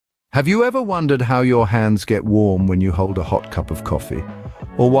Have you ever wondered how your hands get warm when you hold a hot cup of coffee?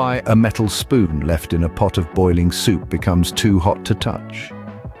 Or why a metal spoon left in a pot of boiling soup becomes too hot to touch?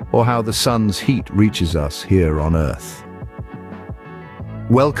 Or how the sun's heat reaches us here on Earth?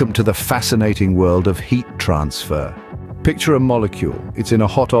 Welcome to the fascinating world of heat transfer. Picture a molecule. It's in a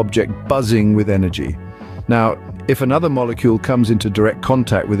hot object buzzing with energy. Now, if another molecule comes into direct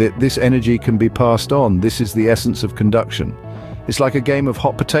contact with it, this energy can be passed on. This is the essence of conduction. It's like a game of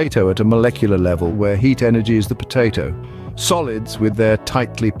hot potato at a molecular level where heat energy is the potato. Solids, with their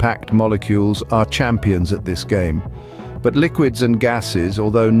tightly packed molecules, are champions at this game. But liquids and gases,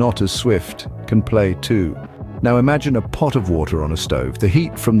 although not as swift, can play too. Now imagine a pot of water on a stove. The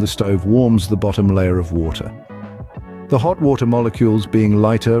heat from the stove warms the bottom layer of water. The hot water molecules, being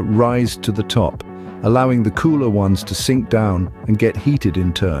lighter, rise to the top, allowing the cooler ones to sink down and get heated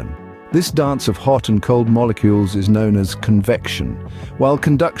in turn. This dance of hot and cold molecules is known as convection. While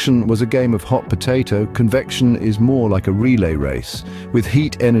conduction was a game of hot potato, convection is more like a relay race, with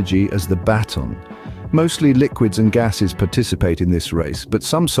heat energy as the baton. Mostly liquids and gases participate in this race, but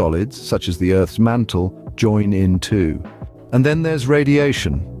some solids, such as the Earth's mantle, join in too. And then there's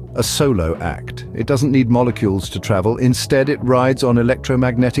radiation, a solo act. It doesn't need molecules to travel. Instead, it rides on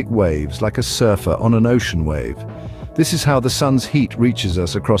electromagnetic waves, like a surfer on an ocean wave. This is how the sun's heat reaches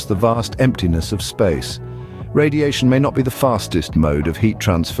us across the vast emptiness of space. Radiation may not be the fastest mode of heat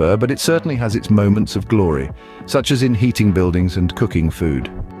transfer, but it certainly has its moments of glory, such as in heating buildings and cooking food.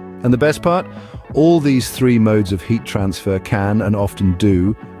 And the best part? All these three modes of heat transfer can, and often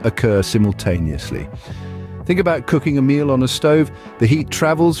do, occur simultaneously. Think about cooking a meal on a stove. The heat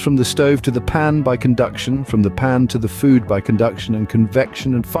travels from the stove to the pan by conduction, from the pan to the food by conduction and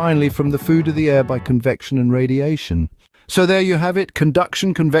convection, and finally from the food to the air by convection and radiation. So there you have it,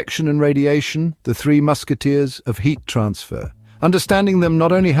 conduction, convection and radiation, the three musketeers of heat transfer. Understanding them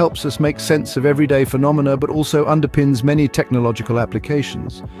not only helps us make sense of everyday phenomena, but also underpins many technological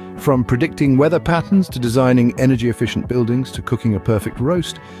applications. From predicting weather patterns to designing energy-efficient buildings to cooking a perfect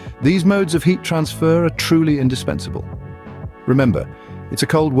roast, these modes of heat transfer are truly indispensable. Remember, it's a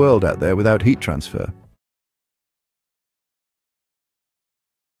cold world out there without heat transfer.